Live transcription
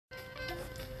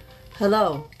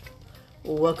Hello,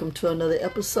 welcome to another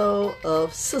episode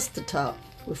of Sister Talk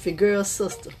with your girl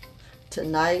sister.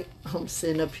 Tonight I'm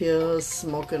sitting up here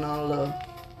smoking on a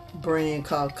brand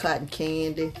called Cotton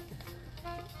Candy.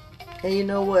 And you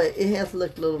know what? It has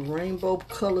like little rainbow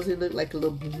colors. It look like a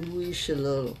little bluish, a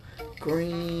little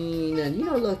green, and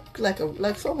look like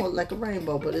almost like a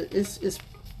rainbow, but it's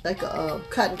like a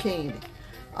cotton candy.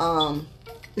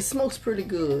 It smokes pretty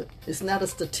good. It's not a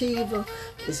sativa.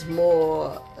 It's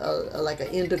more like an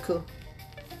indica,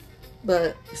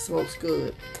 but it smokes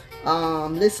good.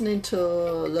 Listening to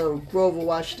a little Grover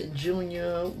Washington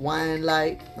Jr. Wine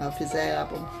Light off his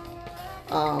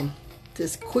album.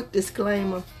 This quick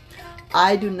disclaimer: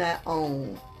 I do not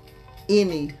own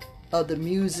any of the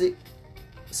music,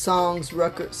 songs,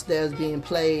 records that's being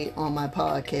played on my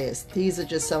podcast. These are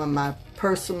just some of my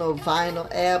personal vinyl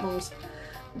albums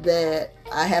that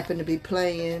I happen to be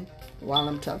playing while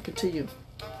I'm talking to you.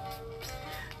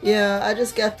 Yeah, I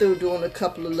just got through doing a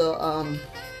couple of little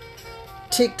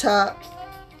TikTok.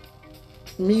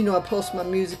 I post my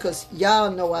music because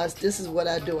y'all know this is what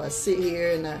I do. I sit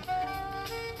here and I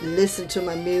listen to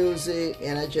my music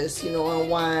and I just,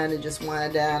 unwind and just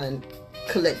wind down and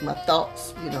collect my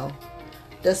thoughts,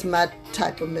 That's my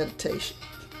type of meditation.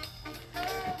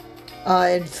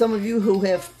 And some of you who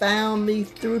have found me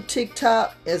through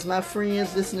TikTok as my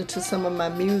friends, listening to some of my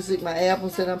music, my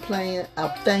albums that I'm playing, I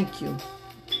thank you.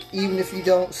 Even if you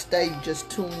don't stay just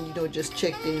tuned, just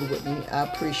checked in with me, I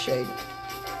appreciate it.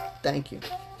 Thank you.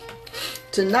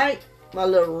 Tonight, my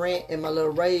little rant and my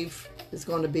little rave is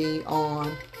going to be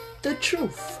on the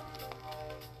truth.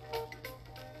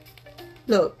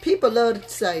 Look, people love to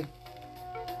say,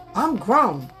 I'm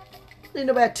grown. Ain't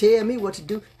nobody tell me what to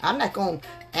do. I'm not going to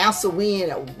answer when,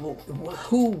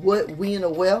 who, what, when,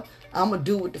 or well. I'm going to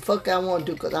do what the fuck I want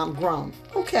to do because I'm grown.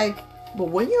 Okay, but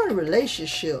when you're in a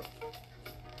relationship,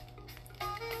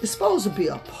 it's supposed to be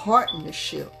a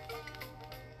partnership.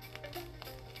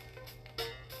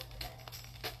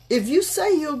 If you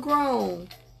say you're grown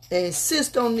and sis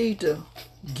don't need to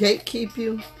gatekeep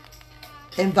you,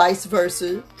 and vice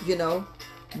versa,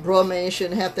 bro man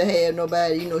shouldn't have to have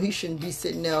nobody, he shouldn't be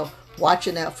sitting there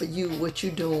watching out for you, what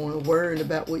you're doing, worrying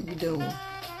about what you're doing.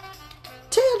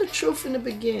 Tell the truth in the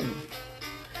beginning.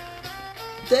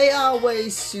 They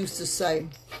always used to say,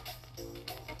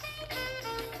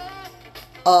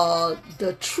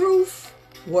 the truth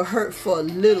will hurt for a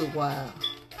little while,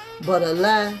 but a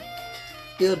lie,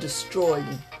 it'll destroy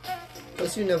you.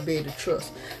 Because you never be able to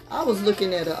trust. I was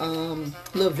looking at a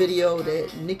little video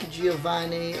that Nikki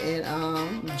Giovanni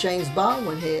and James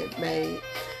Baldwin had made.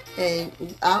 And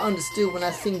I understood when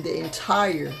I seen the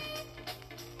entire,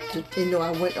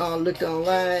 I went on, looked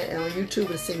online and on YouTube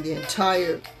and seen the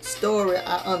entire story.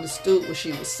 I understood what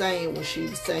she was saying when she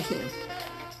was saying,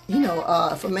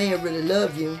 if a man really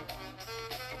love you,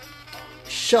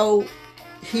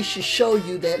 he should show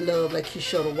you that love like he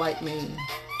showed a white man.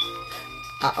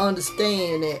 I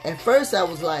understand that. At first I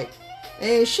was like,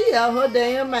 and she out her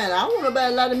damn mind. I don't want nobody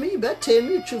to lie to me. You better tell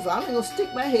me the truth. I'm not going to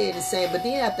stick my head in sand. But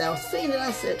then after I was seeing it,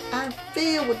 I said, I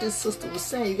feel what this sister was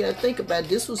saying. You got to think about it.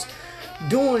 This was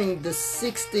during the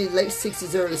late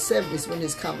 60s, early 70s when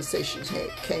this conversation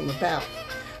came about.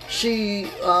 She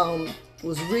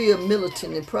was real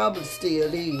militant and probably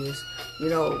still is.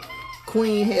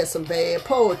 Queen had some bad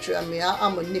poetry. I mean,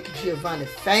 I'm a Nikki Giovanni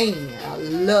fan. I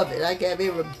love it. I got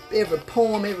every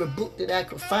poem, every book that I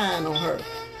could find on her.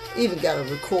 Even got a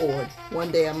record.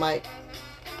 One day I might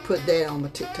put that on my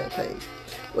TikTok page.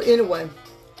 Well, anyway,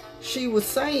 she was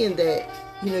saying that,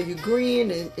 you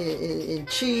grin and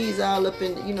cheese all up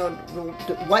in,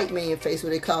 the white man face,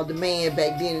 what they called the man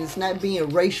back then. And it's not being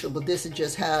racial, but this is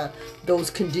just how those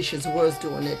conditions was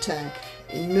during that time.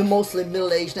 Mostly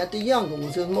middle-aged, not the younger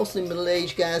ones. It was mostly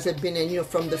middle-aged guys that been in,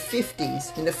 from the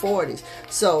 50s and the 40s.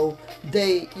 So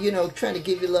they, trying to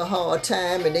give you a little hard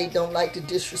time and they don't like to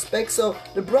disrespect. So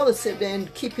the brother sit there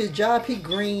and keep his job. He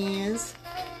grins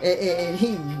and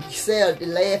he said,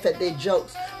 laugh at their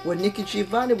jokes. What Nikki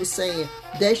Giovanni was saying,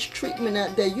 there's treatment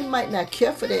out there. You might not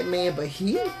care for that man, but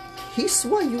he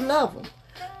swear you love him.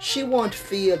 She wanted to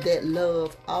feel that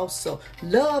love also.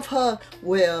 Love her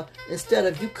where instead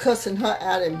of you cussing her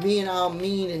out and being all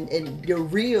mean and your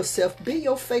real self, be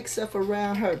your fake self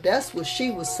around her. That's what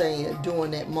she was saying during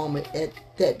that moment at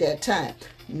that time.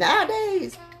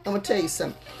 Nowadays, I'm going to tell you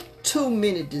something. Too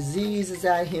many diseases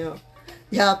out here.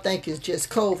 Y'all think it's just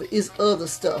COVID. It's other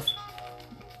stuff.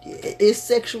 It's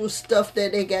sexual stuff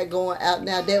that they got going out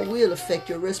now that will affect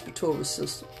your respiratory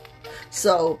system.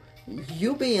 So,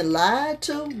 you being lied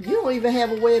to, you don't even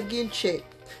have a way of getting checked.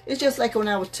 It's just like when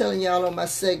I was telling y'all on my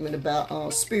segment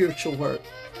about spiritual work.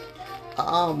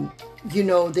 You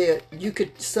know, there you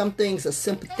could, some things are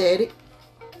sympathetic.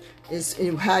 It's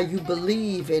in how you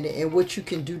believe in it and what you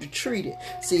can do to treat it.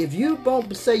 See, if you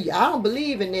don't say, I don't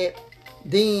believe in it,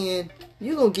 then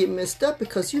you're going to get messed up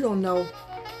because you don't know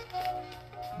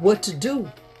what to do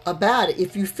about it.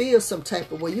 If you feel some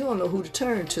type of way, you don't know who to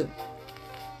turn to.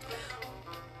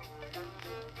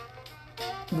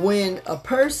 When a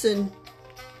person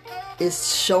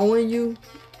is showing you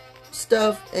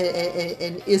stuff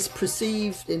and it's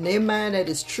perceived in their mind that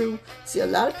it's true, see, a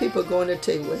lot of people are going to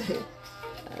tell you, well, hey,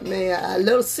 I mean, I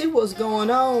let her see what's going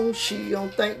on. She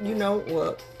don't think, you know,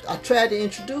 well, I tried to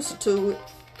introduce her to it.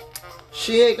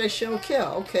 She act like she don't care.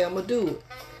 Okay, I'm going to do it.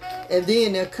 And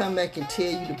then they'll come back and tell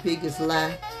you the biggest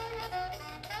lie.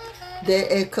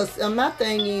 Because my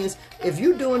thing is, if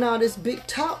you doing all this big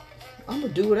talk, I'm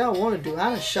going to do what I want to do.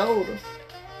 I done showed her.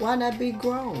 Why not be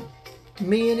grown?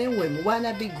 Men and women, why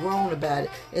not be grown about it?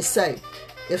 And say,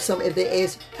 if they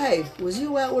ask, hey, was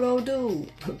you out with old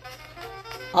dude?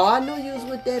 Oh, I know you was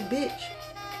with that bitch.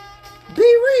 Be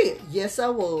real. Yes, I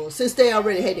was. Since they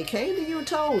already had it came to you and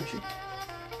told you.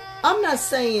 I'm not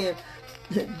saying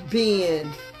being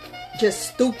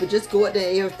just stupid, just go out there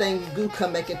and everything you do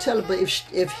come back and tell her. But if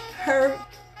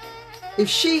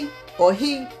she or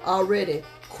he already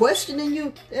questioning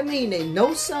you, that mean they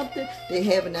know something, they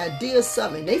have an idea of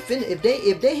something. If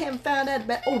they haven't found out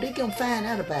about it, oh, they gonna find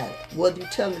out about it, whether you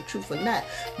tell them the truth or not.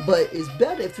 But it's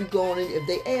better if you go on and if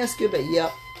they ask you about,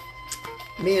 yep,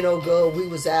 me and old girl, we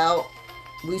was out,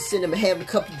 we sitting there having a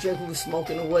couple of drinks, we was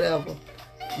smoking or whatever.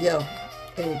 Yeah,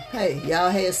 and hey, y'all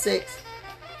had sex.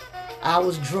 I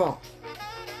was drunk.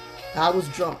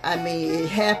 I mean, it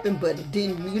happened, but it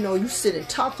didn't. You know, you sit and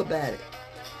talk about it.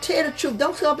 Tell the truth.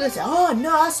 Don't come up and say, oh,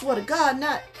 no, I swear to God,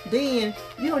 not. Then,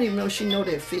 you don't even know she know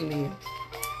that female.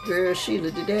 Girl,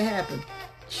 Sheila, did that happen?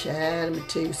 Child, let me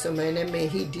tell you something. That man,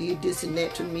 he did this and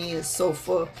that to me and so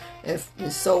forth and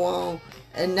so on.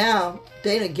 And now,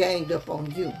 they done ganged up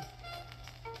on you.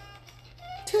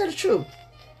 Tell the truth.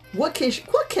 What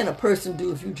can a person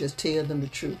do if you just tell them the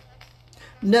truth?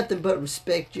 Nothing but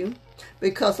respect you.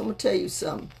 Because I'm going to tell you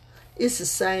something. It's the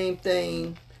same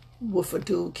thing with a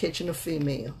dude catching a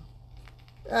female.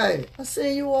 Hey, I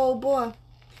seen you, old boy.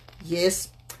 Yes,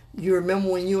 you remember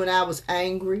when you and I was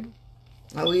angry?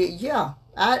 Oh, yeah,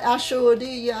 I sure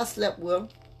did. Yeah, I slept with her.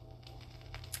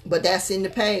 But that's in the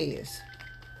past.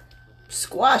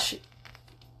 Squash it.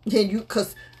 Then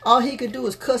because all he could do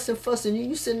is cuss and fuss, and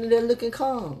you sitting there looking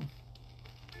calm.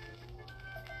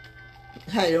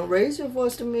 Hey, don't raise your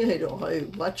voice to me. Hey,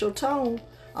 watch your tone.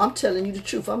 I'm telling you the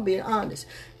truth. I'm being honest.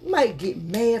 You might get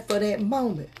mad for that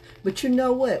moment. But you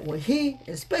know what? When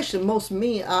especially most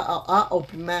men are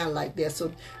open mind like that.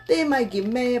 So they might get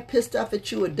mad, pissed off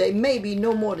at you a day. Maybe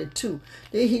no more than 2.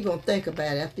 Then he going to think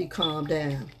about it after he calm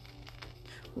down.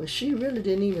 Well, she really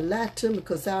didn't even lie to me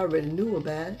because I already knew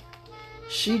about it.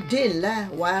 She didn't lie.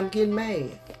 Why I'm getting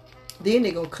mad? Then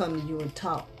they going to come to you and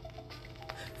talk.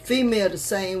 Female the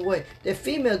same way. That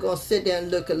female gonna sit there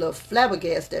and look a little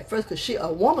flabbergasted at first, because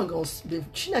a woman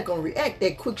she not gonna react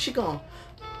that quick. She gonna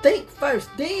think first,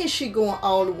 then she going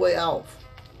all the way off.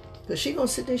 Because she gonna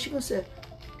sit there, she gonna say,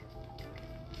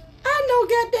 I know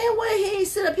goddamn well he ain't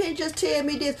sit up here and just tell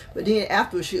me this. But then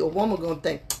afterwards, a woman gonna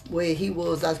think, well, he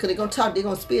was honest. Because they gonna talk, they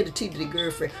gonna spill the tea to the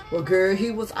girlfriend. Well, girl,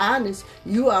 he was honest.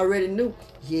 You already knew.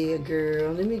 Yeah,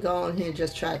 girl, let me go on here and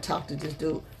just try to talk to this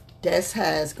dude. That's how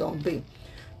it's gonna be.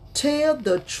 Tell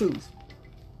the truth.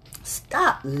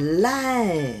 Stop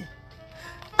lying.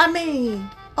 I mean,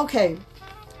 okay,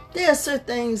 there are certain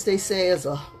things they say is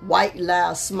a white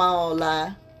lie, a small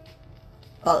lie,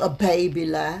 a baby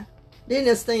lie. Then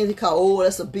there's things they call, oh,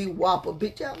 that's a big whopper.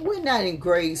 We're not in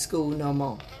grade school no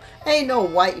more. Ain't no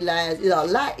white lies. A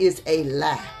lie is a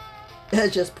lie.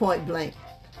 That's just point blank.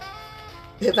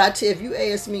 If you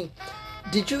ask me,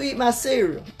 did you eat my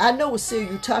cereal? I know what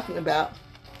cereal you're talking about.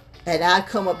 And I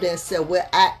come up there and say, well,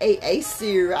 I ate a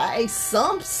cereal. I ate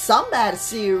somebody's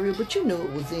cereal, but you knew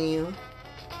it was in.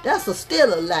 That's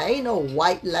still a lie. Ain't no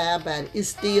white lie about it. It's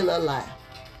still a lie.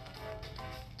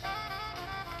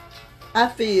 I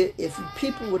feel if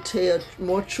people would tell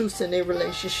more truths in their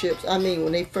relationships, I mean,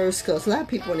 when they first, because a lot of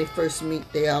people when they first meet,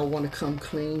 they all want to come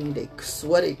clean. They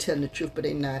swear they telling the truth, but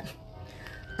they not.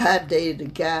 I dated a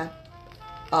guy.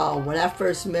 When I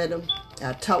first met him,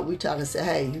 we talked and said,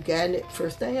 hey, you got it?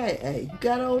 First thing, hey, you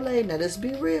got an old lady? Now, let's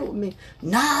be real with me.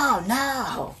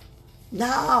 No,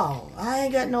 I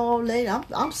ain't got no old lady.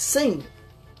 I'm single.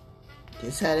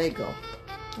 That's how they go.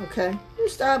 Okay? You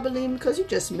start believing because you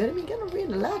just met him. You got no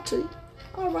reason to lie to you.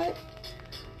 All right.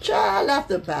 Child,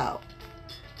 after about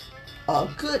a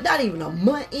good, not even a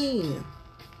month in,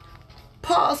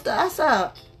 Pastor, I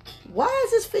said, why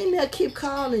is this female keep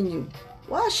calling you?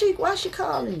 Why she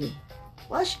calling you?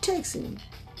 Why she texting you?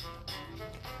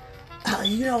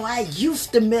 You know, I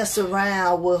used to mess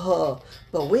around with her,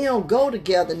 but we don't go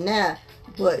together now.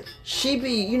 But she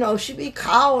be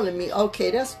calling me.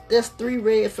 Okay, that's 3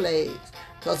 red flags.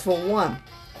 Cause for one,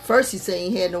 first he said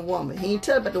he had no woman. He ain't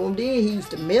tell about the woman. Then he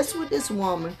used to mess with this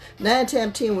woman. 9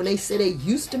 times 10, when they say they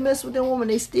used to mess with that woman,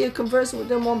 they still conversing with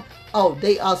that woman. Oh,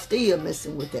 they are still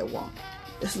messing with that woman.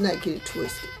 Let's not get it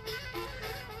twisted.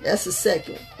 That's the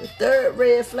second. The third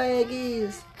red flag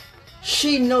is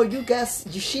she know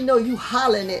you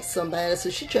hollering at somebody, so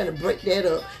she trying to break that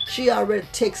up. She already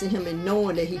texting him and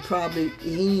knowing that he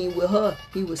ain't with her,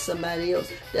 he with somebody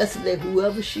else. That's that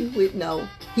whoever she with know,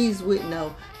 he's with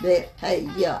know that, hey,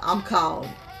 yeah, I'm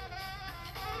calling.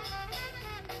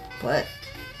 But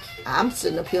I'm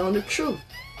sitting up here on the truth.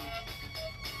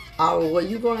 Oh, well,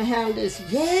 you gonna handle this?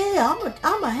 Yeah,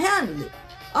 I'ma handle it.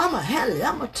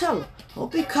 I'ma tell her.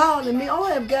 Don't be calling me. Oh,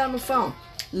 I have got on the phone.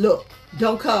 Look,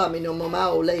 don't call me no more. My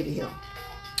old lady here.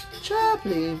 Child,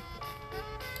 please.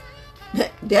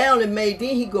 That only made,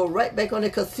 then he go right back on there,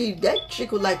 because see, that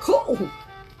chick was like, cool.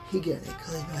 He got that,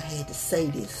 because I had to say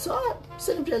this. So I'm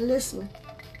sitting there listening.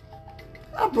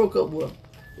 I broke up with him.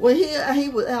 When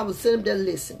I was sitting there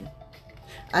listening.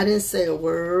 I didn't say a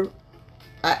word.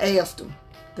 I asked him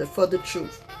for the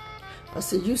truth. I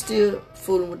said, you still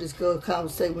fooling with this girl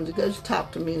conversation? When the girl, just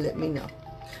talk to me and let me know.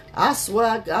 I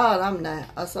swear to God, I'm not.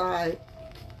 I said, all right,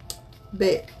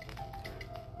 bet.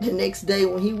 The next day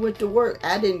when he went to work,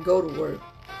 I didn't go to work.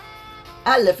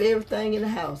 I left everything in the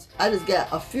house. I just got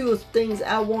a few things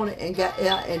I wanted and got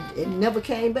out and never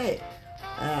came back.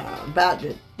 About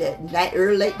that night,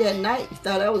 late that night, he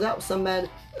thought I was out with somebody.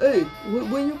 Hey,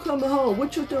 when you coming home?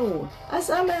 What you doing? I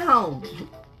said, I'm at home.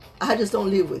 I just don't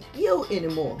live with you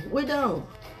anymore. We're done.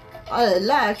 I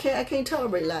lie. I can't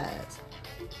tolerate lies.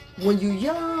 When you're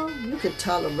young, you can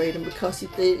tolerate them because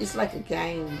it's like a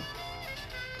game.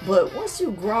 But once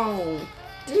you're grown,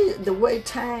 the way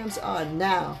times are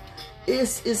now,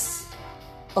 it's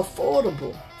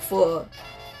affordable for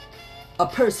a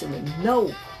person to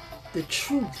know the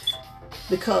truth,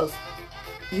 because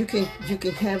you can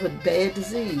have a bad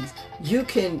disease. You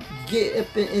can get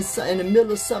up in the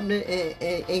middle of something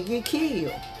and get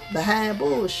killed behind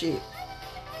bullshit,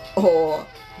 or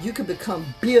you can become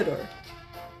bitter,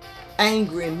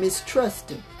 angry, and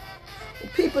mistrusting. When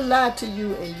people lie to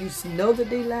you and you know that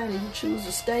they lie and you choose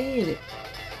to stay in it,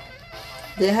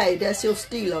 then hey, that's your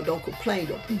stilo. Don't complain.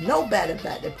 Don't be nobody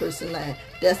about that person lying.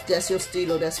 That's your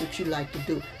stilo. That's what you like to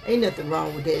do. Ain't nothing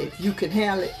wrong with that. If you can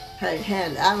handle it, hey,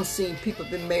 handle it. I done seen people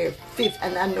been married 50,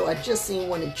 and I know I just seen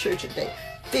one in church today.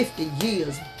 50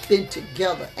 years been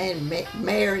together and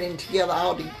married and together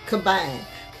all combined.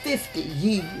 50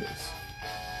 years.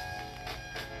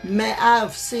 Man,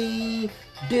 I've seen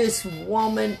this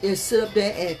woman sit up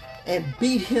there and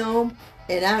beat him,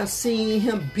 and I've seen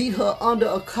him beat her under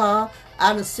a car.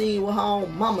 I done seen with her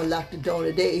own mama locked the door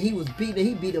today. He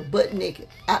beat her butt naked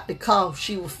out the car.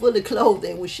 She was fully clothed,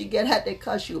 and when she got out that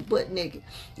car, she was butt naked.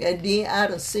 And then I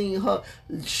done seen her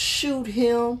shoot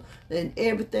him and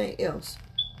everything else.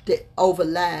 That over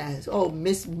lies. Oh,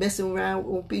 messing around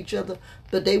with each other.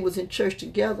 But they was in church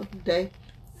together.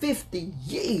 50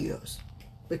 years.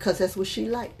 Because that's what she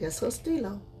liked. That's her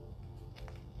stilo.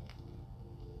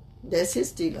 That's his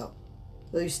stilo.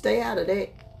 So you stay out of that.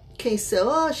 Can't say,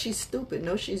 oh, she's stupid.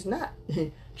 No, she's not.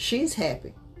 She's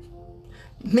happy.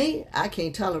 Me, I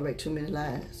can't tolerate too many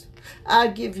lies. I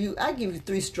give you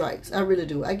 3 strikes. I really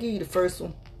do. I give you the first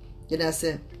one. Then I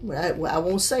said, I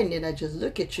won't say nothing. I just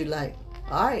look at you like,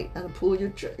 all right, I'm going to pull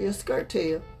your skirt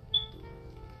tail.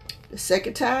 The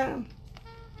second time,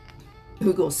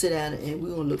 we're going to sit down and we're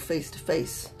going to look face to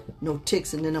face. No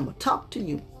texting, and then I'm going to talk to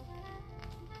you.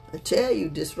 I tell you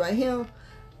this right here,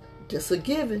 just a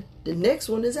given. The next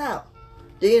one is out.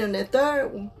 Then on that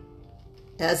third one,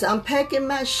 as I'm packing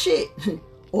my shit,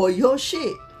 or your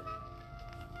shit,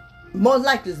 more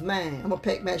likely it's mine. I'm going to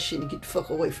pack my shit and get the fuck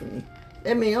away from me.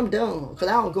 That means I'm done, because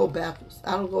I don't go backwards.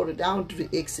 I don't do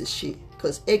the exes shit,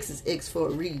 because X is X for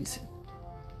a reason.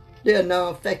 They're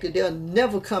non-factor. They'll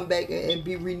never come back and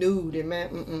be renewed. And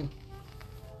man,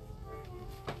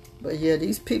 But yeah,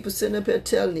 these people sitting up here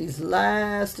telling these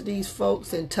lies to these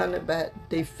folks and telling about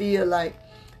they feel like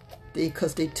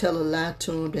because they tell a lie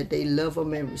to them that they love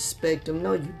them and respect them.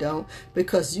 No, you don't.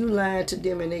 Because you lying to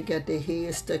them and they got their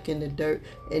head stuck in the dirt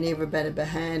and everybody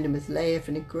behind them is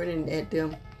laughing and grinning at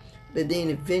them. But then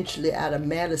eventually, out of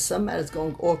malice, somebody's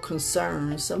going to, or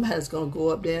concern, somebody's going to go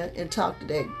up there and talk to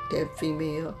that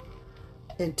female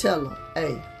and tell her,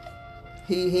 hey,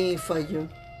 he ain't for you.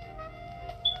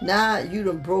 Now you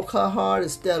done broke her heart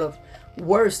instead of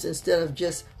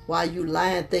just while you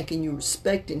lying thinking you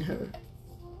respecting her.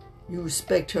 You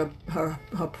respect her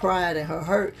pride and her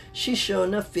hurt. She sure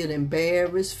enough feel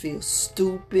embarrassed, feel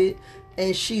stupid,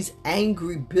 and she's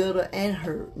angry, bitter, and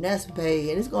hurt. And that's bad.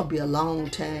 And it's going to be a long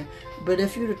time. But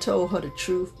if you'd have told her the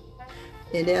truth,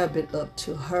 and it had been up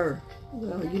to her,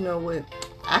 well, you know what?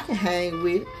 I can hang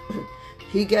with it.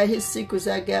 He got his secrets,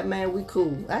 I got mine, we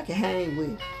cool. I can hang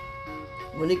with it.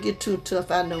 When it get too tough,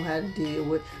 I know how to deal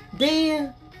with it.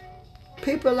 Then,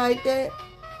 people like that,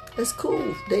 it's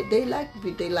cool. They like to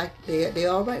be, they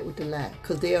all right with the lie.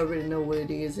 Because they already know what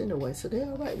it is anyway. So they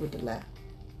all right with the lie.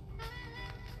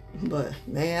 But,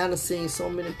 man, I done seen so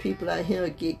many people out here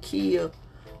get killed.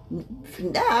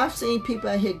 Now, I've seen people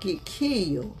out here get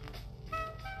killed.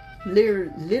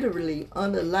 Literally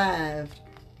unalived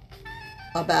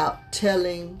about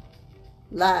telling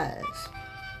lies.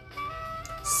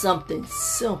 Something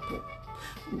simple.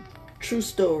 True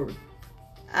story.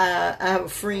 I have a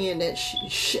friend that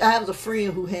I have a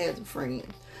friend who has a friend,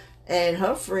 and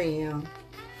her friend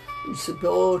used to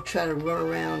go try to run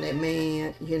around that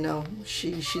man. You know,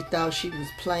 she thought she was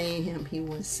playing him. He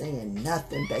wasn't saying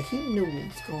nothing, but he knew what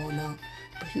was going on.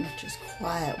 But he was just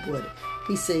quiet with it.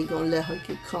 He said he gonna let her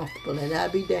get comfortable, and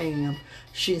I'd be damned.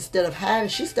 She, instead of hiding,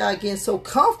 she started getting so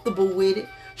comfortable with it,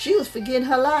 she was forgetting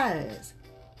her lies.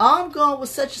 I'm going with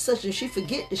such and such, and she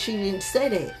forget that she didn't say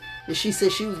that. That she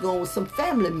said she was going with some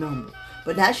family member.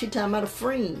 But now she talking about a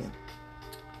friend.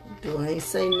 Dude ain't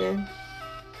saying nothing.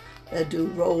 That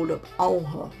dude rolled up on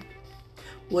her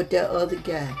with that other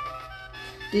guy.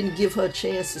 Didn't give her a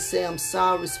chance to say I'm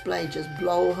sorry, explain, just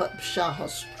blow her, shot her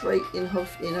straight in her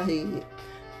head.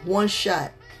 One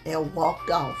shot and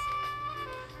walked off.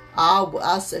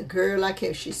 I said, girl, I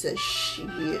can't. She said,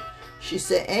 shit. She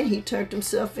said, and he turned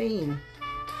himself in.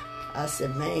 I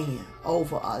said, man,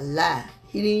 over a lie.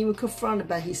 He didn't even confront her,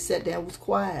 but he sat there and was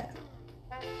quiet.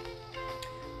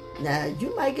 Now,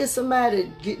 you might get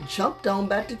somebody get jumped on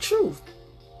about the truth.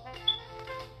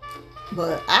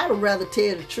 But I'd rather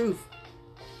tell the truth.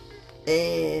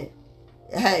 And,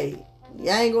 hey,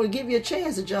 I ain't going to give you a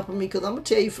chance to jump on me, because I'm going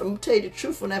to tell you the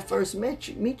truth when I first meet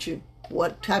you.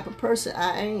 What type of person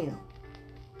I am.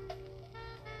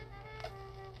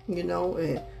 You know,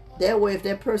 and that way, if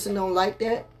that person don't like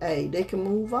that, hey, they can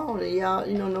move on. And y'all,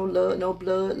 you know, no love, no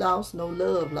blood lost, no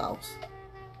love lost.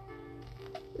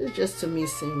 It just, to me,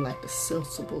 seemed like the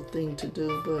sensible thing to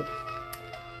do. But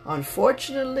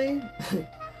unfortunately,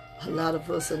 a lot of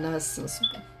us are not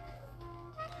sensible.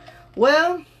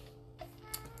 Well,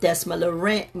 that's my little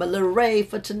rant, my little rave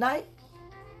for tonight.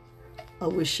 I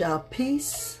wish y'all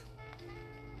peace.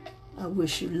 I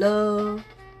wish you love.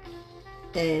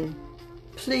 And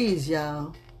please,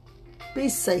 y'all, be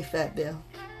safe out there.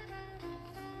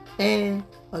 And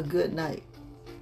a good night.